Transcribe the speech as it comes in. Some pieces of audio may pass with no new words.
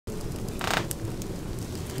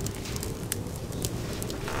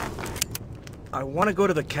I want to go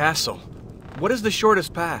to the castle. What is the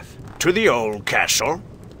shortest path? To the old castle?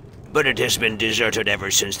 But it has been deserted ever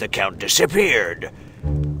since the Count disappeared.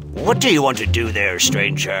 What do you want to do there,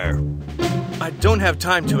 stranger? I don't have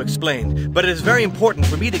time to explain, but it is very important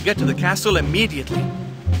for me to get to the castle immediately.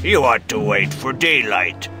 You ought to wait for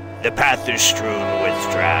daylight. The path is strewn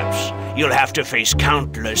with traps. You'll have to face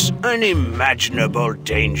countless, unimaginable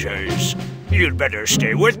dangers. You'd better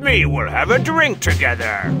stay with me. We'll have a drink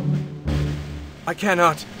together. I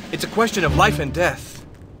cannot. It's a question of life and death.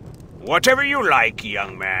 Whatever you like,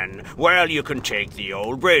 young man. Well, you can take the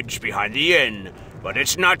old bridge behind the inn, but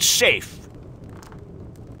it's not safe.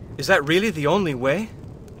 Is that really the only way?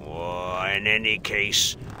 Oh, in any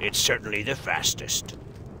case, it's certainly the fastest.